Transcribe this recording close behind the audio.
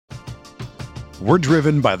We're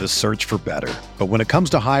driven by the search for better. But when it comes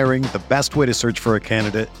to hiring, the best way to search for a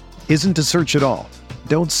candidate isn't to search at all.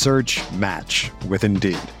 Don't search, match with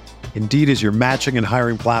Indeed. Indeed is your matching and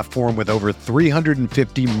hiring platform with over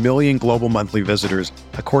 350 million global monthly visitors,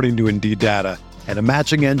 according to Indeed data, and a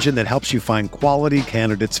matching engine that helps you find quality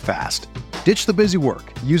candidates fast. Ditch the busy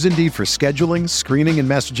work. Use Indeed for scheduling, screening, and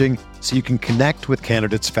messaging so you can connect with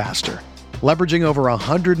candidates faster. Leveraging over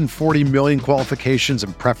 140 million qualifications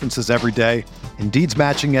and preferences every day, Indeed's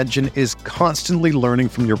matching engine is constantly learning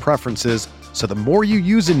from your preferences, so the more you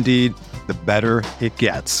use Indeed, the better it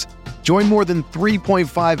gets. Join more than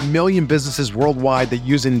 3.5 million businesses worldwide that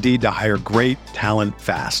use Indeed to hire great talent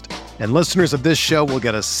fast. And listeners of this show will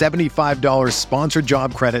get a $75 sponsored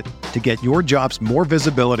job credit to get your jobs more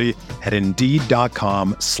visibility at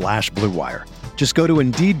Indeed.com/Blue Wire. Just go to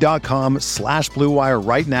Indeed.com/Blue Wire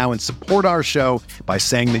right now and support our show by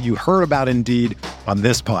saying that you heard about Indeed on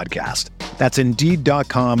this podcast. That's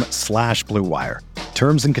Indeed.com/Blue Wire.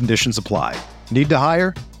 Terms and conditions apply. Need to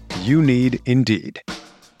hire? You need Indeed.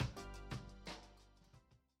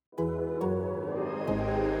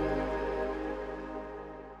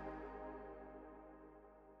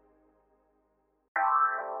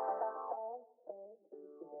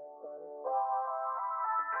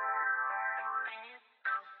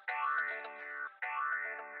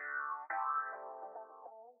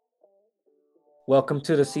 Welcome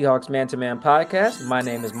to the Seahawks Man-to-Man podcast. My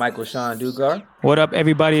name is Michael Sean Dugar. What up,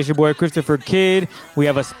 everybody? It's your boy, Christopher Kidd. We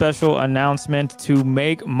have a special announcement to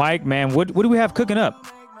make. Mike, man, what do we have cooking up?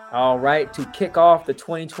 All right, to kick off the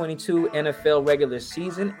 2022 NFL regular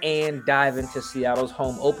season and dive into Seattle's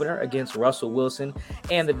home opener against Russell Wilson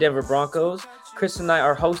and the Denver Broncos, Chris and I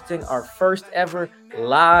are hosting our first ever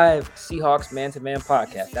live Seahawks Man-to-Man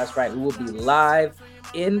podcast. That's right, we will be live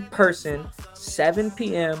in person, 7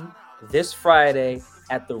 p.m., this Friday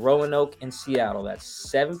at the Roanoke in Seattle. That's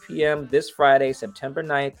 7 p.m. this Friday, September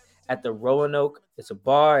 9th at the Roanoke. It's a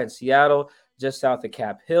bar in Seattle, just south of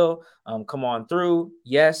Cap Hill. Come on through.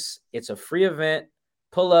 Yes, it's a free event.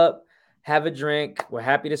 Pull up, have a drink. We're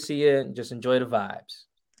happy to see you and just enjoy the vibes.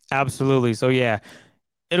 Absolutely. So, yeah,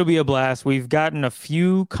 it'll be a blast. We've gotten a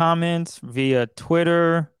few comments via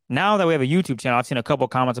Twitter. Now that we have a YouTube channel, I've seen a couple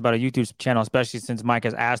comments about a YouTube channel, especially since Mike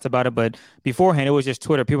has asked about it. But beforehand, it was just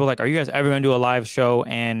Twitter. People were like, are you guys ever going to do a live show?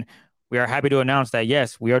 And we are happy to announce that,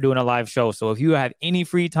 yes, we are doing a live show. So if you have any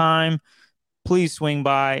free time, please swing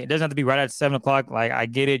by. It doesn't have to be right at 7 o'clock. Like, I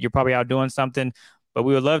get it. You're probably out doing something. But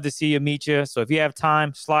we would love to see you, meet you. So if you have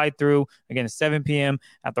time, slide through. Again, 7 p.m.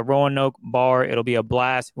 at the Roanoke Bar. It'll be a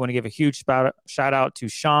blast. We want to give a huge shout out to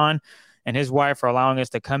Sean and his wife for allowing us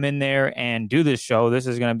to come in there and do this show. This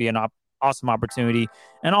is going to be an awesome opportunity.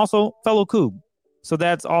 And also fellow Cougs. So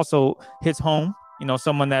that's also hits home,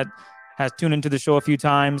 someone that has tuned into the show a few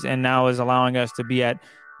times and now is allowing us to be at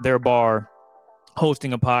their bar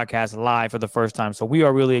hosting a podcast live for the first time. So we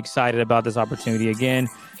are really excited about this opportunity. Again,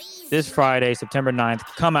 this Friday, September 9th,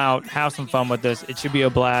 come out, have some fun with us. It should be a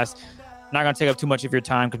blast. Not going to take up too much of your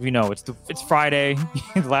time because we know it's Friday.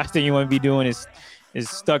 The last thing you want to be doing is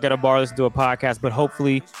stuck at a bar, listen to a podcast, but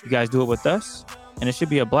hopefully you guys do it with us, and it should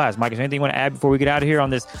be a blast. Mike, is there anything you want to add before we get out of here on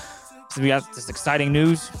this? We got this exciting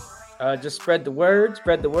news. Just spread the word,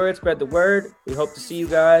 spread the word. We hope to see you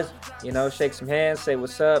guys, shake some hands, say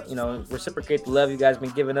what's up, reciprocate the love you guys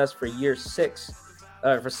been giving us for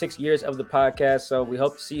for 6 years of the podcast. So we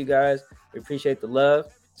hope to see you guys. We appreciate the love.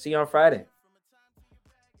 See you on Friday.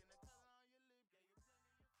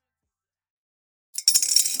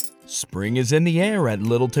 Spring is in the air at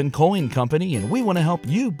Littleton Coin Company, and we want to help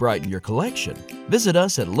you brighten your collection. Visit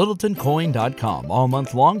us at littletoncoin.com all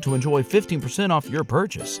month long to enjoy 15% off your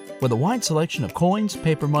purchase. With a wide selection of coins,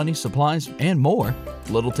 paper money, supplies, and more,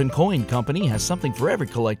 Littleton Coin Company has something for every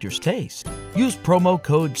collector's taste. Use promo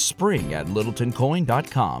code SPRING at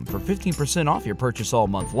littletoncoin.com for 15% off your purchase all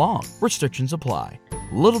month long. Restrictions apply.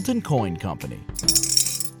 Littleton Coin Company.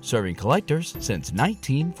 Serving collectors since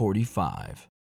 1945.